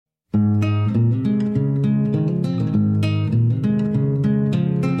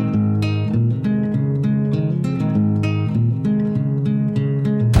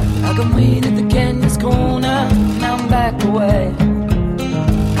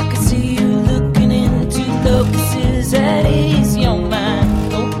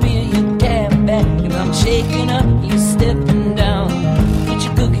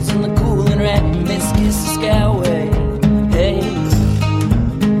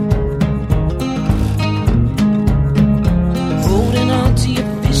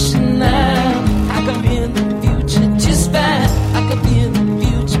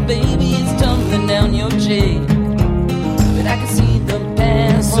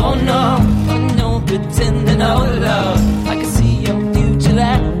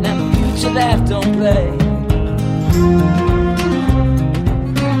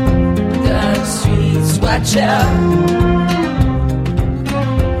watch out.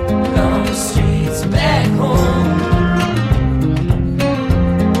 On the streets back home.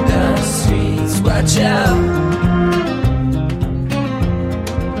 Down the streets, watch out.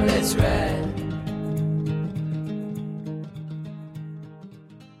 Let's ride.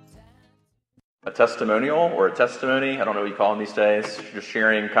 A testimonial or a testimony, I don't know what you call them these days, just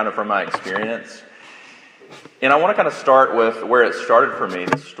sharing kind of from my experience. And I want to kind of start with where it started for me,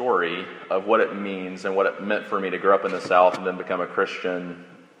 the story of what it means and what it meant for me to grow up in the South and then become a Christian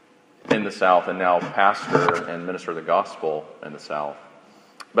in the South and now pastor and minister the gospel in the South.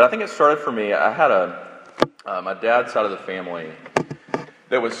 But I think it started for me, I had my dad's side of the family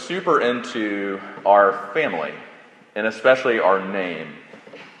that was super into our family and especially our name.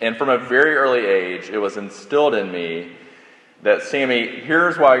 And from a very early age, it was instilled in me that, Sammy,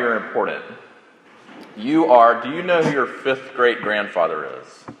 here's why you're important. Do you know who your fifth great-grandfather is?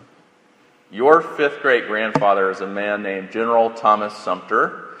 Your fifth great-grandfather is a man named General Thomas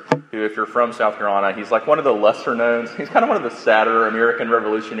Sumter, who, if you're from South Carolina, he's like one of the lesser known. He's kind of one of the sadder American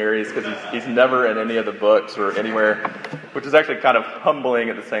revolutionaries because he's never in any of the books or anywhere, which is actually kind of humbling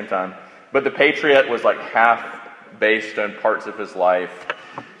at the same time. But The Patriot was like half based on parts of his life.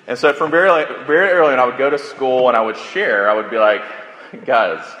 And so from very early on, I would go to school and I would be like,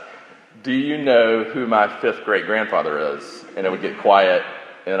 guys, do you know who my fifth great-grandfather is? And it would get quiet,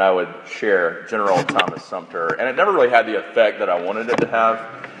 and I would share General Thomas Sumter. And it never really had the effect that I wanted it to have,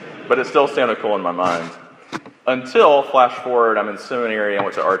 but it still sounded cool in my mind. Until, flash forward, I'm in seminary, I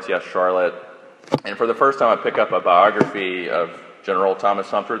went to RTS Charlotte, and for the first time I pick up a biography of General Thomas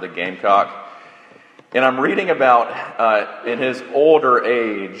Sumter, the Gamecock. And I'm reading about, in his older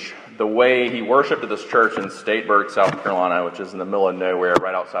age, the way he worshipped at this church in Statesburg, South Carolina, which is in the middle of nowhere,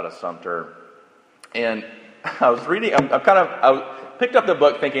 right outside of Sumter. And I was reading, I picked up the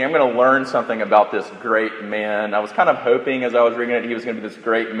book thinking I'm going to learn something about this great man. I was kind of hoping as I was reading it, he was going to be this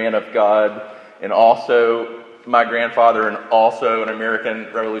great man of God, and also my grandfather, and also an American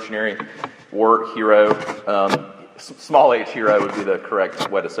Revolutionary War hero. Small h hero would be the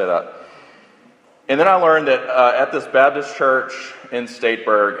correct way to say that. And then I learned that at this Baptist church in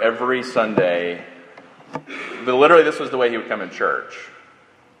Statesburg, every Sunday, literally this was the way he would come in church.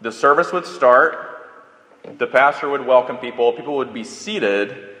 The service would start, the pastor would welcome people would be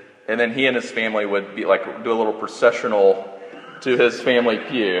seated, and then he and his family would be like do a little processional to his family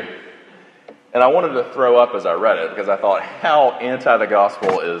pew. And I wanted to throw up as I read it, because I thought, how anti the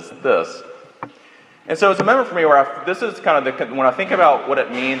gospel is this? And so it's a moment for me where this is kind of when I think about what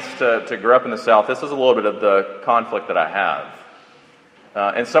it means to grow up in the South, this is a little bit of the conflict that I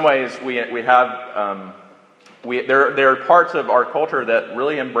have. In some ways, there are parts of our culture that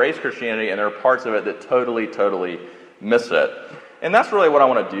really embrace Christianity, and there are parts of it that totally miss it. And that's really what I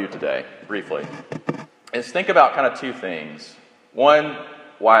want to do today, briefly, is think about kind of two things. One,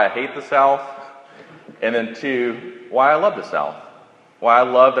 why I hate the South, and then two, why I love the South. Why I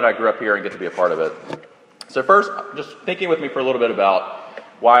love that I grew up here and get to be a part of it. So first, just thinking with me for a little bit about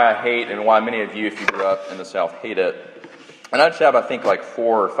why I hate and why many of you, if you grew up in the South, hate it. And I just have, I think, like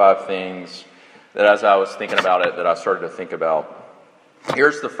 4 or 5 things that as I was thinking about it, that I started to think about.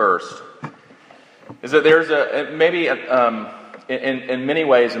 Here's the first, is that there's in many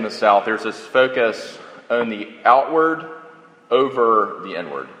ways in the South, there's this focus on the outward over the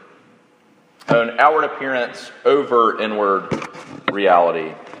inward. On outward appearance over inward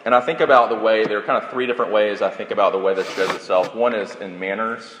reality. And I think about the way, there are kind of 3 different ways I think about the way this shows itself. One is in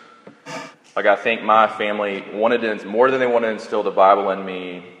manners. Like I think my family wanted to, more than they wanted to instill the Bible in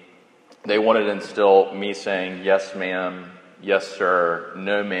me, they wanted to instill me saying, yes ma'am, yes sir,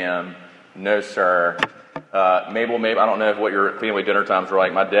 no ma'am, no sir. Mabel, I don't know what your family dinner times were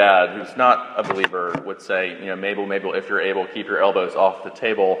like. My dad, who's not a believer, would say, Mabel, if you're able, keep your elbows off the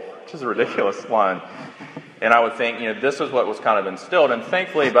table, which is a ridiculous line. And I would think, this is what was kind of instilled. And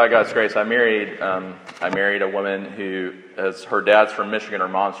thankfully, by God's grace, I married a woman who, her dad's from Michigan, her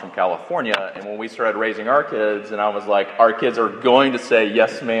mom's from California. And when we started raising our kids, and I was like, our kids are going to say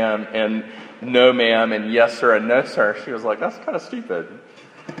yes, ma'am, and no, ma'am, and yes, sir, and no, sir. She was like, that's kind of stupid.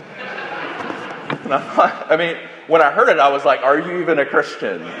 And I thought, when I heard it, I was like, are you even a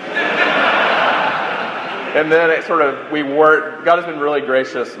Christian? And then it God has been really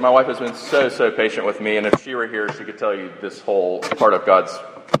gracious. My wife has been so patient with me, and if she were here, she could tell you this whole part of God's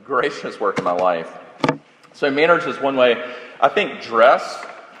gracious work in my life. So manners is one way. I think dress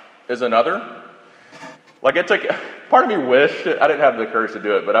is another. Like part of me wished, I didn't have the courage to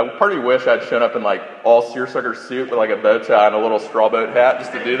do it, but part of me wished I'd shown up in like all seersucker suit with like a bow tie and a little straw boat hat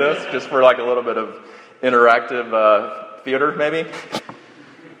just to do this, just for like a little bit of interactive theater maybe.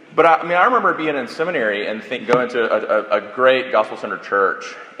 But I remember being in seminary and going to a great gospel-centered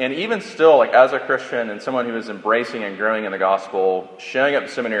church. And even still, like as a Christian and someone who is embracing and growing in the gospel, showing up to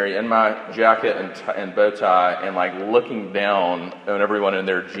seminary in my jacket and bow tie and like looking down on everyone in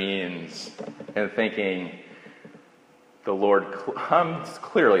their jeans and thinking, the Lord, I'm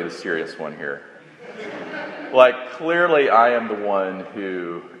clearly the serious one here. Like, clearly I am the one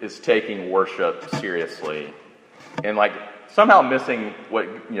who is taking worship seriously. And like, somehow missing what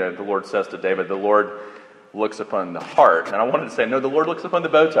the Lord says to David. The Lord looks upon the heart. And I wanted to say, no, the Lord looks upon the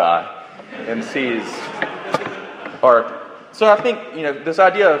bow tie and sees our... So I think, this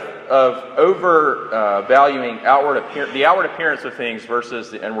idea of valuing the outward appearance of things versus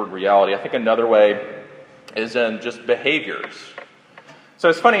the inward reality. I think another way is in just behaviors. So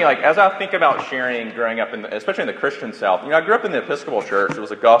it's funny, like as I think about sharing growing up, especially in the Christian South, I grew up in the Episcopal Church. It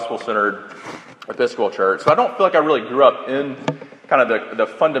was a gospel-centered Episcopal Church. So I don't feel like I really grew up in kind of the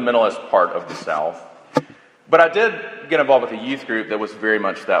fundamentalist part of the South. But I did get involved with a youth group that was very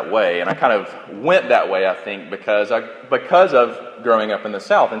much that way. And I kind of went that way, I think, because of growing up in the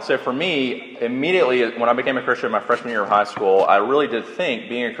South. And so for me, immediately when I became a Christian my freshman year of high school, I really did think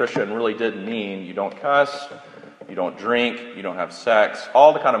being a Christian really did mean you don't cuss, you don't drink, you don't have sex,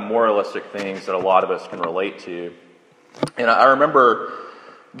 all the kind of moralistic things that a lot of us can relate to. And I remember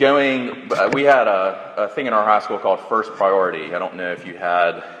we had a thing in our high school called First Priority. I don't know if you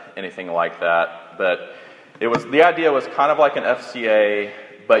had anything like that, but the idea was kind of like an FCA,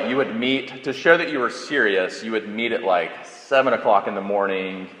 but you would meet, to show that you were serious, you would meet at like 7 o'clock in the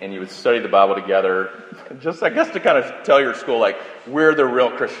morning, and you would study the Bible together, just, I guess, to kind of tell your school, like, we're the real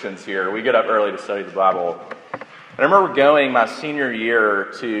Christians here. We get up early to study the Bible. And I remember going my senior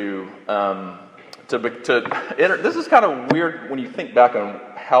year to enter. This is kind of weird when you think back on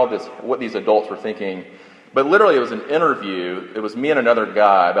what these adults were thinking, but literally it was an interview. It was me and another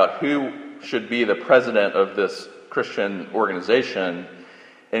guy about who should be the president of this Christian organization,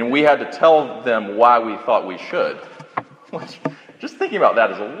 and we had to tell them why we thought we should. Which, just thinking about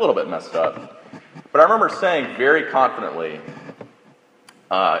that is a little bit messed up. But I remember saying very confidently,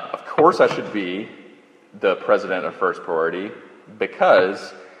 of course I should be the president of First Priority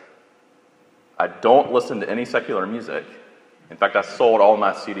because I don't listen to any secular music. In fact, I sold all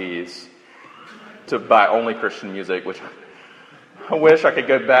my CDs to buy only Christian music, which I wish I could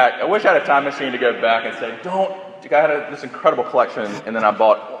go back. I wish I had a time machine to go back and say, I had this incredible collection, and then I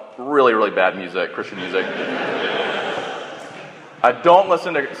bought really, really bad music, Christian music. I don't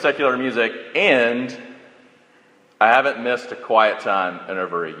listen to secular music, and I haven't missed a quiet time in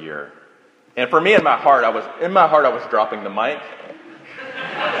over a year. And for me, in my heart, I was dropping the mic.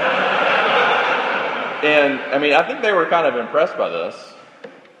 And I think they were kind of impressed by this.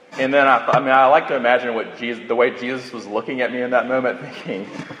 And then I like to imagine the way Jesus was looking at me in that moment, thinking,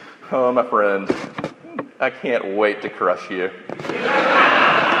 "Oh, my friend, I can't wait to crush you."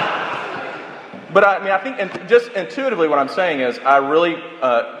 But I think, just intuitively, what I'm saying is, I really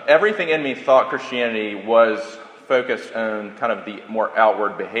everything in me thought Christianity was focused on kind of the more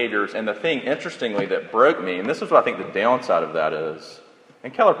outward behaviors. And the thing, interestingly, that broke me, and this is what I think the downside of that is.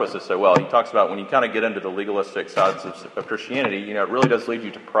 And Keller puts this so well. He talks about when you kind of get into the legalistic sides of Christianity, it really does lead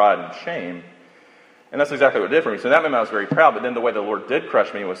you to pride and shame. And that's exactly what did for me. So that moment I was very proud, but then the way the Lord did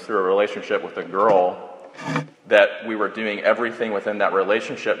crush me was through a relationship with a girl that we were doing everything within that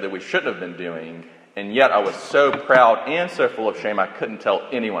relationship that we shouldn't have been doing. And yet I was so proud and so full of shame I couldn't tell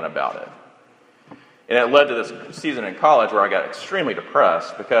anyone about it. And it led to this season in college where I got extremely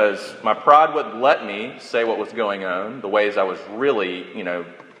depressed because my pride wouldn't let me say what was going on, the ways I was really,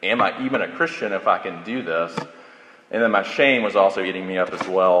 am I even a Christian if I can do this? And then my shame was also eating me up as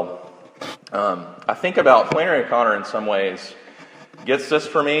well. I think about Flannery O'Connor in some ways gets this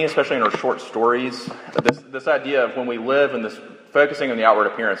for me, especially in her short stories. This idea of when we live in this focusing on the outward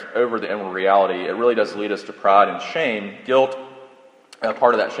appearance over the inward reality, it really does lead us to pride and shame, guilt,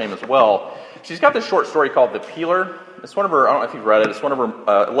 part of that shame as well. She's got this short story called The Peeler. It's one of her, I don't know if you've read it, it's one of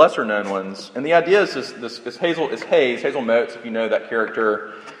her lesser known ones. And the idea is this Hazel Motes, if you know that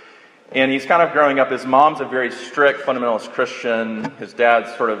character. And he's kind of growing up. His mom's a very strict fundamentalist Christian. His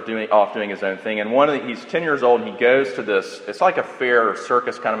dad's sort of off doing his own thing. And he's 10 years old and he goes to this, it's like a fair or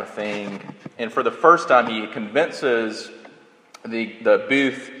circus kind of a thing. And for the first time he convinces the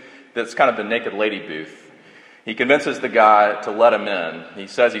booth that's kind of the naked lady booth. He convinces the guy to let him in. He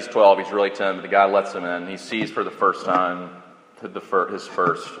says he's 12, he's really 10, but the guy lets him in. He sees for the first time his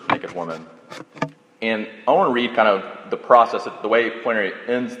first naked woman. And I want to read kind of the process, the way Flannery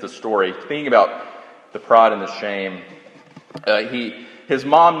ends the story, thinking about the pride and the shame. His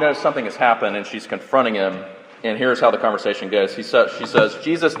mom knows something has happened, and she's confronting him. And here's how the conversation goes. She says,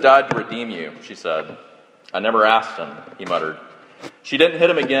 "Jesus died to redeem you," she said. "I never asked him," he muttered. She didn't hit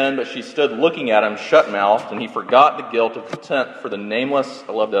him again, but she stood looking at him, shut-mouthed, and he forgot the guilt of the tent for the nameless,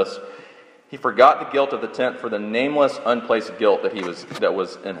 I love this, he forgot the guilt of the tent for the nameless, unplaced guilt that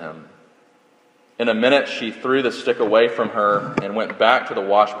was in him. In a minute, she threw the stick away from her and went back to the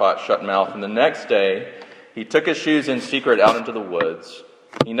washpot, shut-mouthed. And the next day, he took his shoes in secret out into the woods.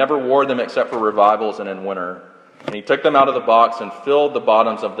 He never wore them except for revivals and in winter. And he took them out of the box and filled the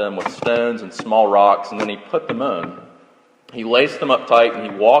bottoms of them with stones and small rocks, and then he put them on. He laced them up tight, and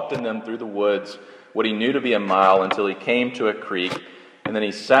he walked in them through the woods, what he knew to be a mile, until he came to a creek. And then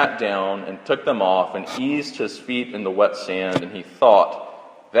he sat down and took them off and eased his feet in the wet sand, and he thought,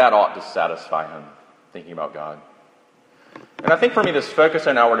 that ought to satisfy him, thinking about God. And I think for me, this focus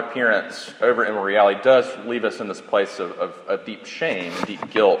on outward appearance over inward reality does leave us in this place of deep shame and deep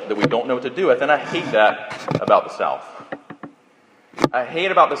guilt that we don't know what to do with. And I hate that about the South. I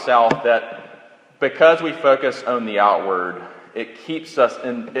hate about the South that because we focus on the outward, it keeps us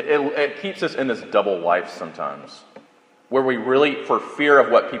in this double life sometimes, where we really, for fear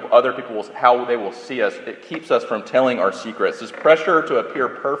of what other people how they will see us, it keeps us from telling our secrets. This pressure to appear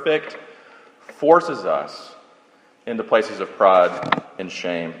perfect forces us into places of pride and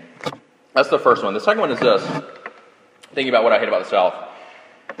shame. That's the first one. The second one is this, thinking about what I hate about the South,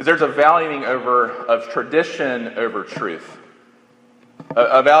 is there's a valuing of tradition over truth.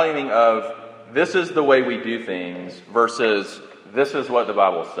 A valuing of this is the way we do things versus this is what the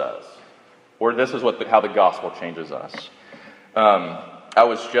Bible says. Or this is how the gospel changes us. I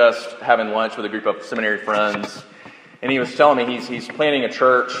was just having lunch with a group of seminary friends, and he was telling me he's planning a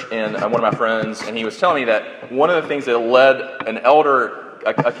church, and one of my friends, and he was telling me that one of the things that led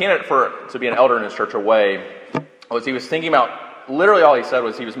a candidate to be an elder in his church away was he was thinking about, literally all he said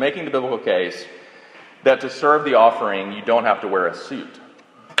was he was making the biblical case that to serve the offering, you don't have to wear a suit.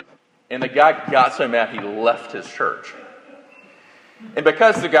 And the guy got so mad he left his church. And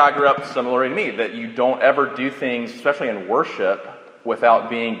because the guy grew up similar to me, that you don't ever do things, especially in worship, without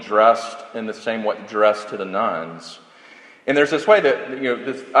being dressed in the same way dressed to the nuns. And there's this way that,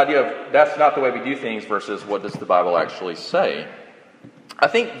 this idea of that's not the way we do things versus what does the Bible actually say. I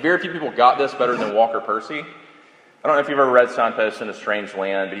think very few people got this better than Walker Percy. I don't know if you've ever read Signposts in a Strange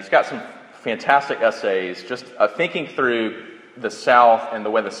Land, but he's got some fantastic essays just thinking through the South and the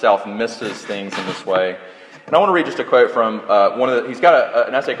way the South misses things in this way. And I want to read just a quote from he's got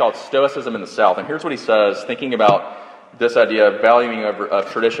an essay called Stoicism in the South, and here's what he says, thinking about this idea of valuing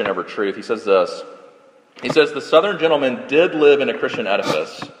of tradition over truth. He says this. He says, "The Southern gentleman did live in a Christian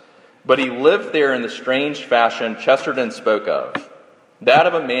edifice, but he lived there in the strange fashion Chesterton spoke of. That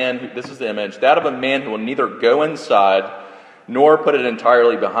of a man, this is the image, that of a man who will neither go inside nor put it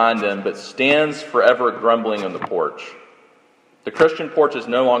entirely behind him, but stands forever grumbling on the porch. The Christian porch is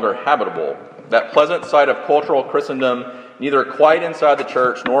no longer habitable. That pleasant sight of cultural Christendom, neither quite inside the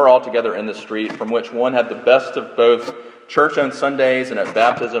church nor altogether in the street, from which one had the best of both church on Sundays and at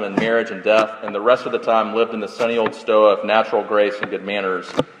baptism and marriage and death, and the rest of the time lived in the sunny old stoa of natural grace and good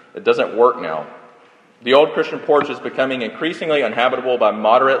manners. It doesn't work now. The old Christian porch is becoming increasingly uninhabitable by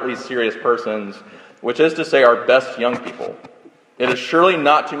moderately serious persons, which is to say our best young people. It is surely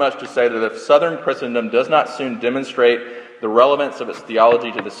not too much to say that if Southern Christendom does not soon demonstrate the relevance of its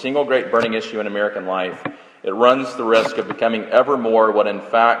theology to the single great burning issue in American life, it runs the risk of becoming ever more what in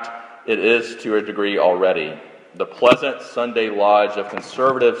fact it is to a degree already, the pleasant Sunday lodge of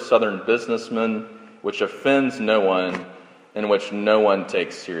conservative Southern businessmen, which offends no one and which no one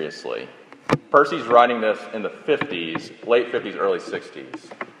takes seriously." Percy's writing this in the 50s, late 50s, early 60s.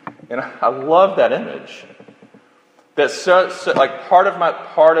 And I love that image. That's so like part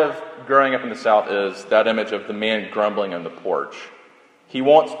of growing up in the South is that image of the man grumbling on the porch. He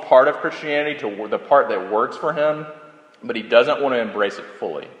wants part of Christianity to the part that works for him, but he doesn't want to embrace it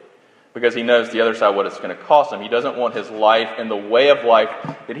fully because he knows the other side what it's going to cost him. He doesn't want his life and the way of life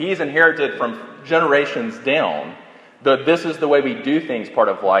that he's inherited from generations down, this is the way we do things part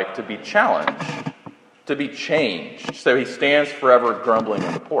of life, to be challenged, to be changed. So he stands forever grumbling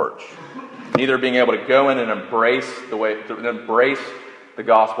on the porch, neither being able to go in and embrace the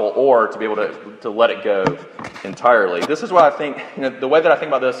gospel or to be able to let it go entirely. This is what I think, the way that I think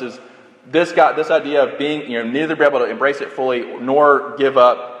about this is this idea of being, neither be able to embrace it fully nor give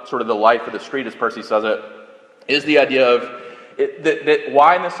up sort of the life of the street, as Percy says it, is the idea of that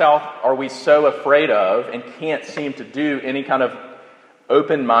why in the South are we so afraid of and can't seem to do any kind of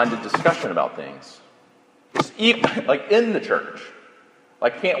open-minded discussion about things? Like in the church. Why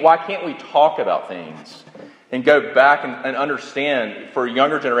can't we talk about things and go back and understand, for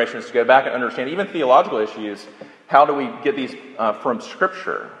younger generations to go back and understand even theological issues, how do we get these from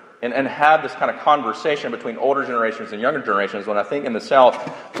Scripture? And have this kind of conversation between older generations and younger generations. When I think in the South,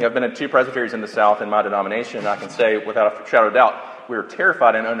 I've been in 2 presbyteries in the South in my denomination, and I can say without a shadow of doubt, we were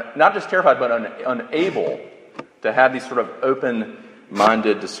terrified, and not just terrified, but unable to have these sort of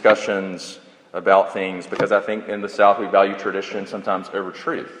open-minded discussions about things, because I think in the South we value tradition sometimes over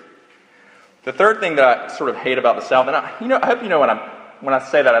truth. The third thing that I sort of hate about the South, and I hope you know when I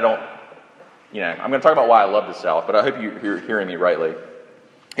say that I don't, I'm going to talk about why I love the South, but I hope you're hearing me rightly.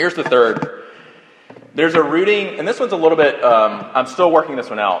 Here's the third. There's a rooting, and this one's a little bit, I'm still working this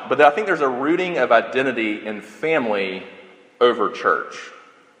one out, but I think there's a rooting of identity in family over church.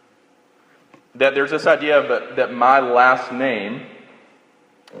 That there's this idea that my last name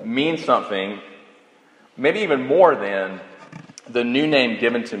means something, maybe even more than the new name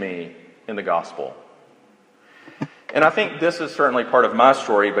given to me in the gospel. And I think this is certainly part of my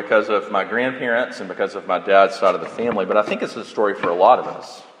story because of my grandparents and because of my dad's side of the family, but I think it's a story for a lot of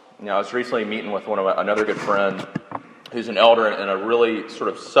us. I was recently meeting with another good friend who's an elder in a really sort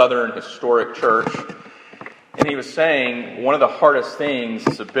of southern historic church, and he was saying one of the hardest things,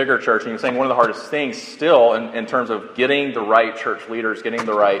 it's a bigger church, and he was saying one of the hardest things still in terms of getting the right church leaders, getting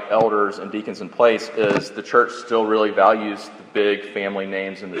the right elders and deacons in place, is the church still really values the big family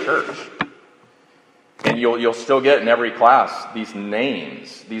names in the church. And you'll still get in every class these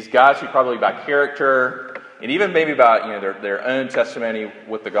names, these guys who probably by character and even maybe by their own testimony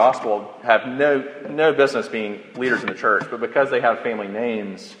with the gospel have no business being leaders in the church, but because they have family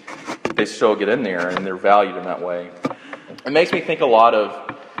names, they still get in there and they're valued in that way. It makes me think a lot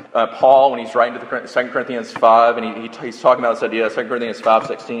of Paul when he's writing to 2 Corinthians 5, and he's talking about this idea, 2 Corinthians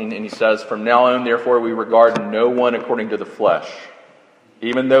 5:16, and he says, "From now on, therefore, we regard no one according to the flesh.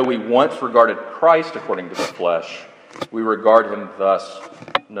 Even though we once regarded Christ according to the flesh, we regard him thus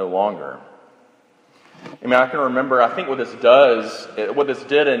no longer." I can remember, I think what this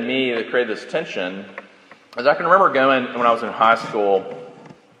did in me that created this tension, is I can remember going, when I was in high school,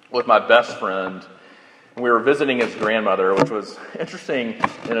 with my best friend, and we were visiting his grandmother, which was interesting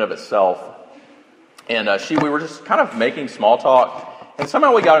in and of itself. And we were just kind of making small talk, and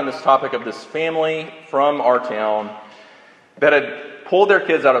somehow we got on this topic of this family from our town that had pulled their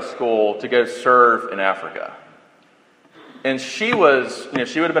kids out of school to go serve in Africa. And she was,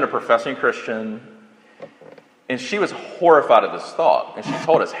 she would have been a professing Christian, and she was horrified at this thought. And she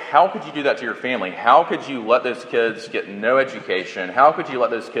told us, how could you do that to your family? How could you let those kids get no education? How could you let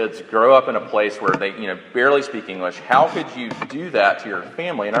those kids grow up in a place where they, barely speak English? How could you do that to your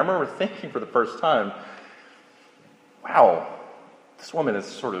family? And I remember thinking for the first time, wow, this woman is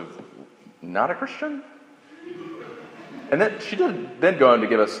sort of not a Christian? And then she did then go on to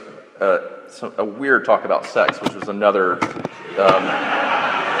give us a weird talk about sex, which was another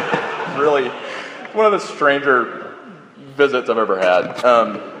really one of the stranger visits I've ever had.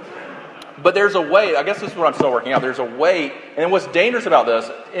 But there's a way, I guess this is what I'm still working out, there's a way, and what's dangerous about this,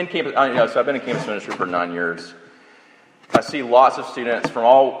 in campus, so I've been in campus ministry for 9 years. I see lots of students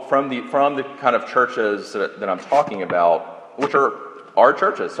from the kind of churches that I'm talking about, which are our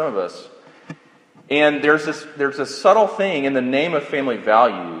churches, some of us. And there's this subtle thing in the name of family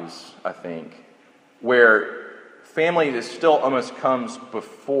values, I think, where family still almost comes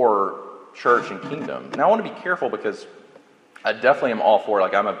before church and kingdom. And I want to be careful because I definitely am all for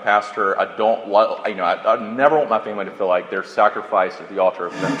it. I'm a pastor. I never want my family to feel like they're sacrificed at the altar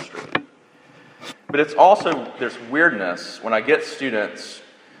of ministry. But it's also, there's weirdness when I get students.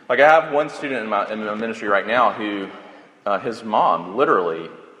 I have one student in my ministry right now who, his mom, literally,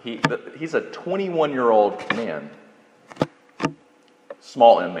 he's a 21-year-old man,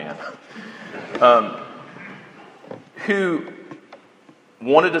 small M man, who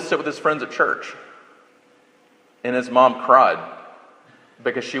wanted to sit with his friends at church. And his mom cried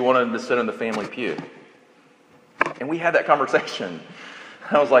because she wanted him to sit in the family pew. And we had that conversation.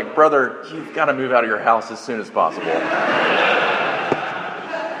 I was like, brother, you've got to move out of your house as soon as possible.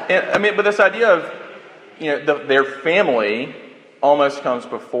 And but this idea of, their family almost comes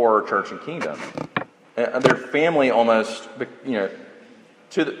before church and kingdom. And their family almost,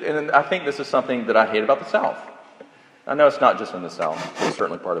 and I think this is something that I hate about the South. I know it's not just in the South. It's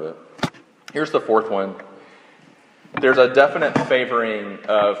certainly part of it. Here's the fourth one. There's a definite favoring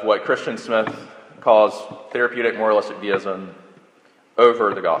of what Christian Smith calls therapeutic moralistic deism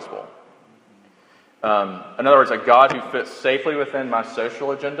over the gospel. In other words, a God who fits safely within my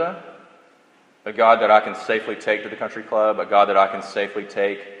social agenda, a God that I can safely take to the country club, a God that I can safely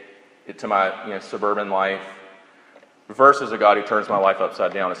take to my suburban life, versus a God who turns my life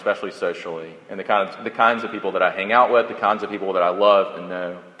upside down, especially socially, and the kinds of people that I hang out with, the kinds of people that I love and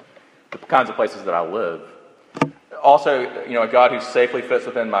know, the kinds of places that I live. Also, a God who safely fits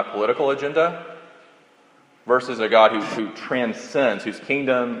within my political agenda versus a God who transcends, whose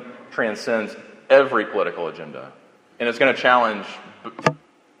kingdom transcends every political agenda. And is going to challenge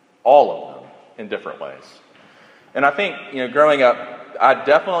all of them in different ways. And I think, growing up, I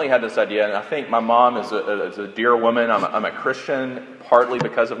definitely had this idea, and I think my mom is a dear woman. I'm a Christian partly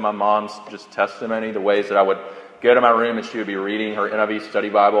because of my mom's just testimony, the ways that I would go to my room and she would be reading her NIV study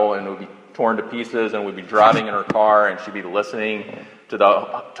Bible and it would be torn to pieces, and we'd be driving in her car and she'd be listening to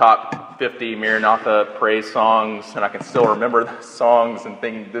the top 50 Maranatha praise songs, and I can still remember the songs and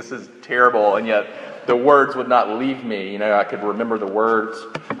thinking, this is terrible, and yet the words would not leave me. I could remember the words.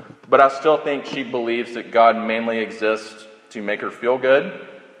 But I still think she believes that God mainly exists to make her feel good,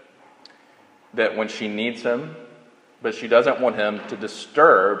 that when she needs Him, but she doesn't want Him to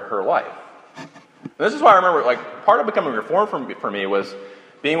disturb her life. And this is why I remember, part of becoming Reformed for me was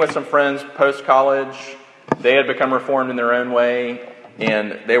being with some friends post-college. They had become Reformed in their own way,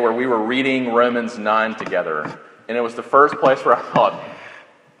 and we were reading Romans 9 together. And it was the first place where I thought,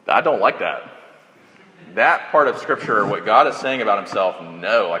 I don't like that. That part of Scripture, what God is saying about Himself,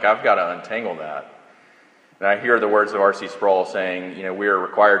 no, I've got to untangle that. And I hear the words of R.C. Sproul saying, we are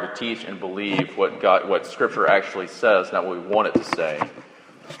required to teach and believe what Scripture actually says, not what we want it to say.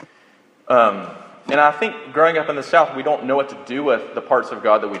 And I think growing up in the South, we don't know what to do with the parts of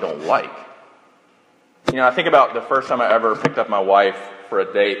God that we don't like. I think about the first time I ever picked up my wife for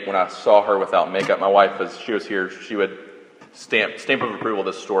a date when I saw her without makeup. My wife, as she was here, she would stamp of approval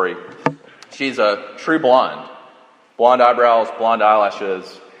this story. She's a true blonde. Blonde eyebrows, blonde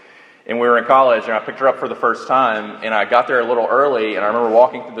eyelashes. And we were in college, and I picked her up for the first time, and I got there a little early, and I remember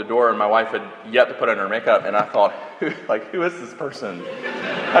walking through the door, and my wife had yet to put on her makeup, and I thought, who is this person?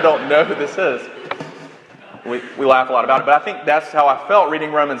 I don't know who this is. We laugh a lot about it, but I think that's how I felt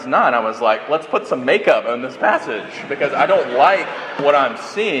reading Romans 9. I was like, let's put some makeup on this passage, because I don't like what I'm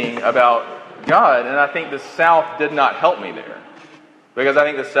seeing about God, and I think the South did not help me there. Because I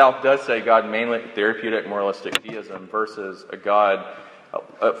think the South does say God mainly therapeutic, moralistic deism versus a God.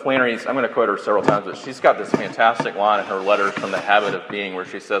 Flannery's, I'm going to quote her several times, but she's got this fantastic line in her letters from The Habit of Being where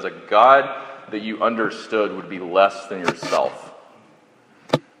she says, a God that you understood would be less than yourself.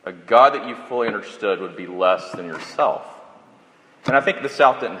 A God that you fully understood would be less than yourself. And I think the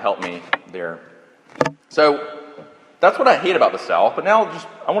South didn't help me there. So that's what I hate about the South. But now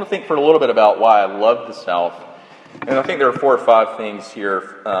I want to think for a little bit about why I love the South. And I think there are 4 or 5 things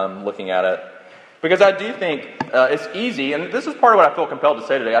here looking at it. Because I do think it's easy, and this is part of what I feel compelled to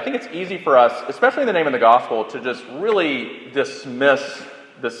say today. I think it's easy for us, especially in the name of the gospel, to just really dismiss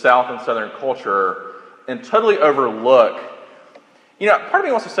the South and Southern culture and totally overlook. Part of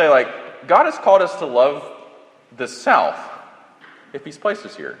me wants to say, God has called us to love the South if He's placed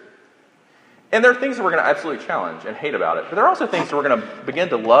us here. And there are things that we're going to absolutely challenge and hate about it, but there are also things that we're going to begin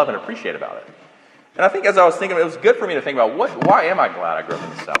to love and appreciate about it. And I think as I was thinking, it was good for me to think about why am I glad I grew up in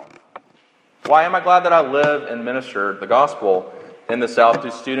the South? Why am I glad that I live and minister the gospel in the South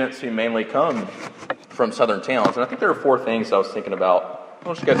to students who mainly come from southern towns? And I think there are 4 things I was thinking about.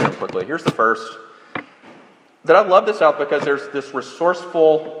 I'll just go through them quickly. Here's the first. That I love the South because there's this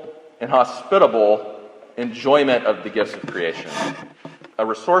resourceful and hospitable enjoyment of the gifts of creation. A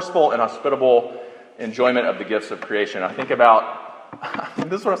resourceful and hospitable enjoyment of the gifts of creation. I think about,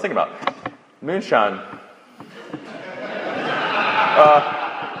 this is what I was thinking about. Moonshine.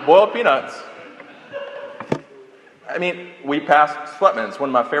 Boiled peanuts. We passed Sweatman's, one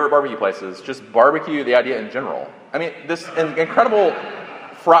of my favorite barbecue places. Just barbecue, the idea in general. This incredible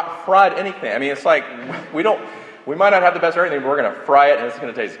fried anything. It's like we might not have the best of everything, but we're going to fry it and it's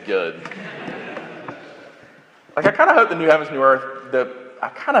going to taste good. I kind of hope the New Heavens, New Earth, I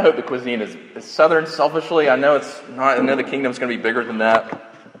kind of hope the cuisine is Southern selfishly. I know it's not, I know the kingdom's going to be bigger than that.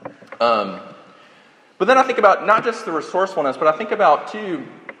 But then I think about not just the resourcefulness, but I think about, too,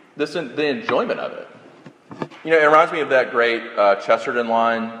 the enjoyment of it. It reminds me of that great Chesterton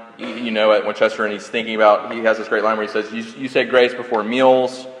line. You know it when Chesterton, he has this great line where he says, you say grace before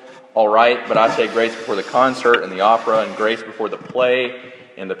meals, all right, but I say grace before the concert and the opera, and grace before the play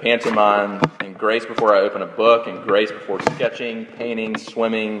and the pantomime, and grace before I open a book, and grace before sketching, painting,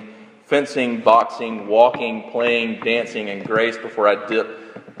 swimming, fencing, boxing, walking, playing, dancing, and grace before I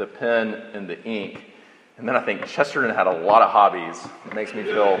dip the pen in the ink. And then I think Chesterton had a lot of hobbies. It makes me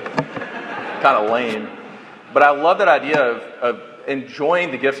feel kind of lame. But I love that idea of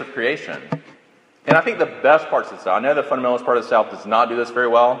enjoying the gifts of creation. And I think the best parts of the South, I know the fundamentalist part of the South does not do this very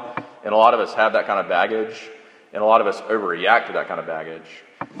well, and a lot of us have that kind of baggage. and a lot of us overreact to that kind of baggage.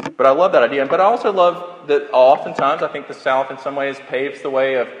 But I love that idea. But I also love that oftentimes I think the South in some ways paves the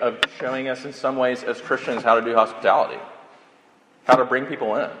way of showing us in some ways as Christians how to do hospitality, how to bring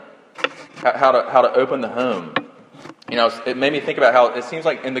people in, how to open the home. You know, it made me think about how it seems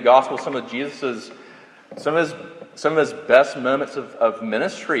like in the gospel some of his best moments of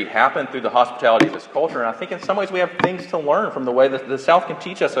ministry happen through the hospitality of this culture. And I think in some ways we have things to learn from the way that the South can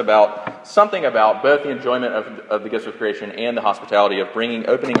teach us about something about both the enjoyment of the gifts of creation and the hospitality of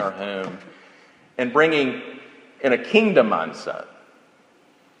opening our home and bringing in a kingdom mindset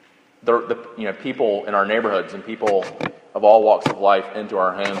the people in our neighborhoods and people of all walks of life into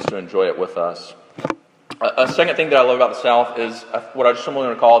our homes to enjoy it with us. A second thing that I love about the South is what I just simply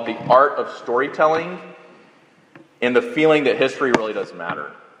want to call the art of storytelling and the feeling that history really does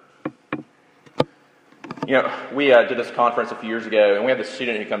matter. You know, we did this conference a few years ago, and we have this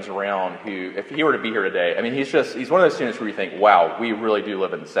student who comes around who, if he were to be here today, I mean, he's one of those students where you think, wow, we really do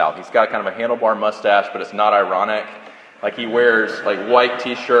live in the South. He's got kind of a handlebar mustache, but it's not ironic. Like, he wears, like, white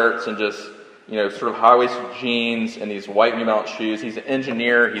T-shirts and just, you know, sort of high-waisted jeans and these white New Balance shoes. He's an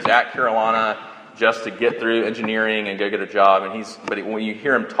engineer. He's at Carolina just to get through engineering and go get a job. But when you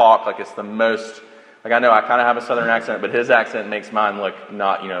hear him talk, like, it's the most... Like, I know I kind of have a Southern accent, but his accent makes mine look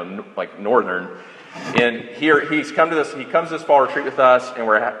not, like Northern. And here, he comes to this fall retreat with us, and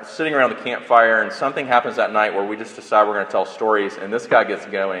we're sitting around the campfire, and something happens that night where we just decide we're going to tell stories, and this guy gets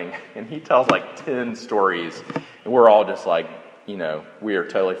going, and he tells like 10 stories, and we're all just like, we are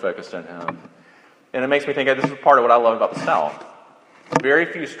totally focused on him. And it makes me think, this is part of what I love about the South. Very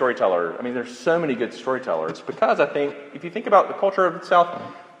few storytellers. I mean, there's so many good storytellers, because I think, if you think about the culture of the South,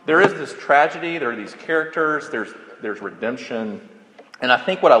 there is this tragedy, there are these characters, there's redemption. And I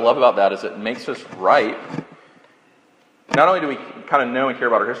think what I love about that is it makes us ripe. Not only do we kind of know and care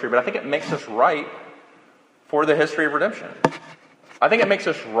about our history, but I think it makes us ripe for the history of redemption. I think it makes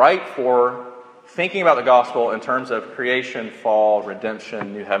us ripe for thinking about the gospel in terms of creation, fall,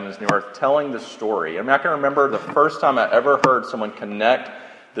 redemption, new heavens, new earth, telling the story. I mean, I can remember the first time I ever heard someone connect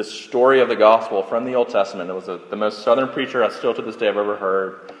the story of the gospel from the Old Testament. It was the most Southern preacher I still to this day I've ever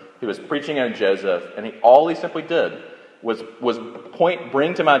heard. He was preaching on Joseph, and all he simply did was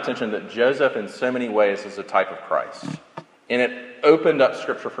bring to my attention that Joseph in so many ways is a type of Christ. And it opened up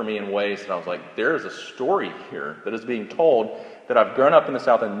Scripture for me in ways that I was like, there is a story here that is being told that I've grown up in the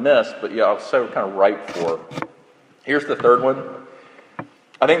South and missed, but I was so kind of ripe for. Here's the third one.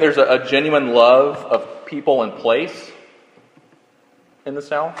 I think there's a genuine love of people and place in the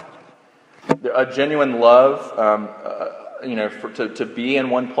South. A genuine love, to be in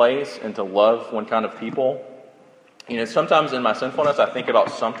one place and to love one kind of people. Sometimes in my sinfulness, I think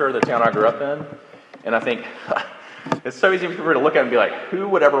about Sumter, the town I grew up in, and I think it's so easy for people to look at it and be like, who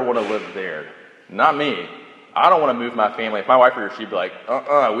would ever want to live there? Not me. I don't want to move my family. If my wife were here, she'd be like,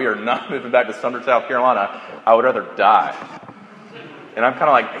 we are not moving back to Sumter, South Carolina. I would rather die. And I'm kind of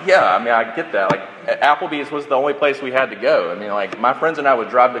like, yeah, I mean, I get that. Like, Applebee's was the only place we had to go. I mean, like, my friends and I would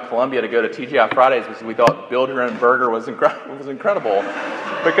drive to Columbia to go to TGI Fridays because we thought build your own burger was incredible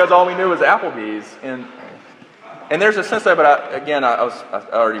because all we knew was Applebee's. And there's a sense that, but I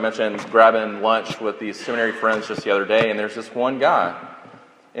already mentioned grabbing lunch with these seminary friends just the other day, and there's this one guy,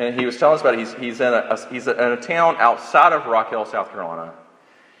 and he was telling us about it. He's in a town outside of Rock Hill, South Carolina.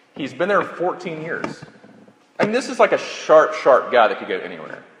 He's been there 14 years. I mean, this is like a sharp guy that could go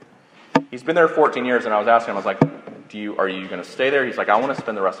anywhere. He's been there 14 years, and I was asking him, I was like, are you going to stay there? He's like, I want to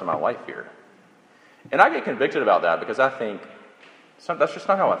spend the rest of my life here. And I get convicted about that because I think, that's just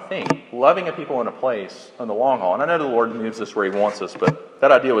not how I think. Loving a people in a place on the long haul, and I know the Lord moves us where He wants us, but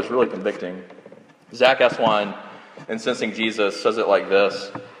that idea was really convicting. Zach Eswine, in Sensing Jesus, says it like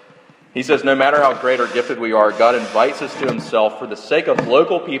this. He says, no matter how great or gifted we are, God invites us to Himself for the sake of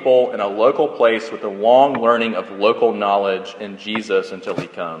local people in a local place with the long learning of local knowledge in Jesus until He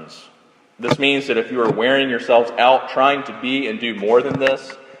comes. This means that if you are wearing yourselves out trying to be and do more than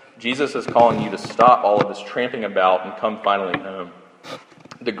this, Jesus is calling you to stop all of this tramping about and come finally home.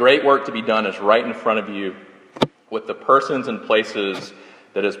 The great work to be done is right in front of you with the persons and places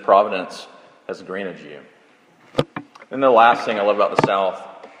that His providence has granted you. And the last thing I love about the South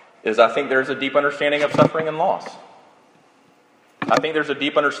is I think there's a deep understanding of suffering and loss. I think there's a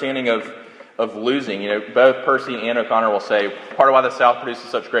deep understanding of losing. Both Percy and O'Connor will say, part of why the South produces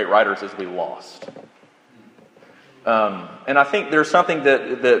such great writers is we lost. And I think there's something that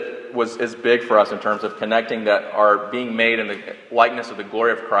is big for us in terms of connecting that our being made in the likeness of the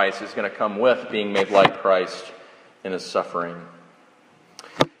glory of Christ is going to come with being made like Christ in His suffering.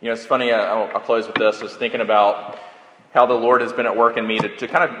 It's funny, I'll close with this, I was thinking about how the Lord has been at work in me to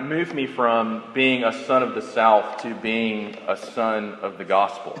kind of move me from being a son of the South to being a son of the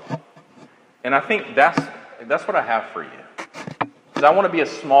gospel. And I think that's what I have for you. Because I want to be a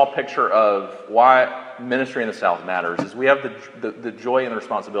small picture of why ministry in the South matters. Is we have the joy and the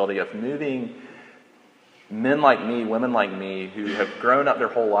responsibility of moving men like me, women like me, who have grown up their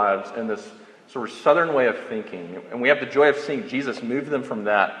whole lives in this sort of Southern way of thinking. And we have the joy of seeing Jesus move them from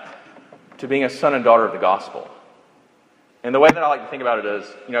that to being a son and daughter of the gospel. And the way that I like to think about it is,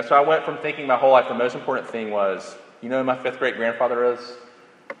 so I went from thinking my whole life the most important thing was, who my fifth great grandfather is?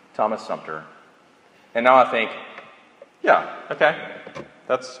 Thomas Sumter. And now I think, yeah, okay,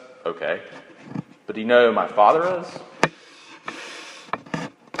 that's okay. But do you know who my father is?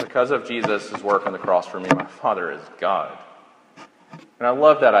 Because of Jesus' work on the cross for me, my Father is God. And I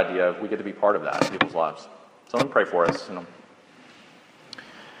love that idea of we get to be part of that in people's lives. So I'm going to pray for us.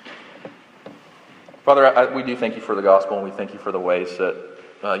 Father, we do thank you for the gospel, and we thank you for the ways that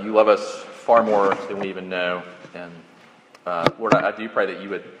you love us far more than we even know. And Lord, I do pray that you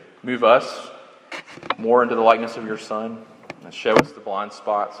would move us more into the likeness of your Son, and show us the blind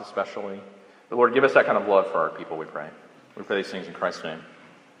spots especially. But Lord, give us that kind of love for our people, we pray. We pray these things in Christ's name.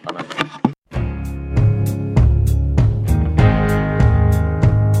 Amen.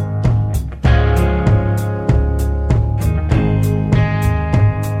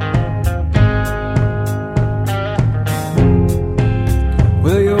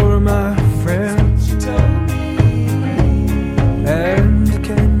 Well, you're my friend, and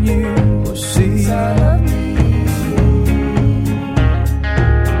can you see?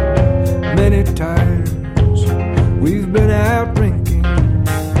 Many times we've been out drinking,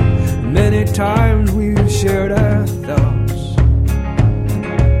 many times we've shared our thoughts.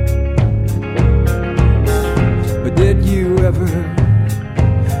 But did you ever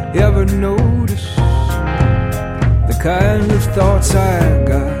notice the kind of thoughts I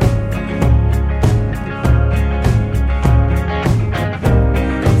got?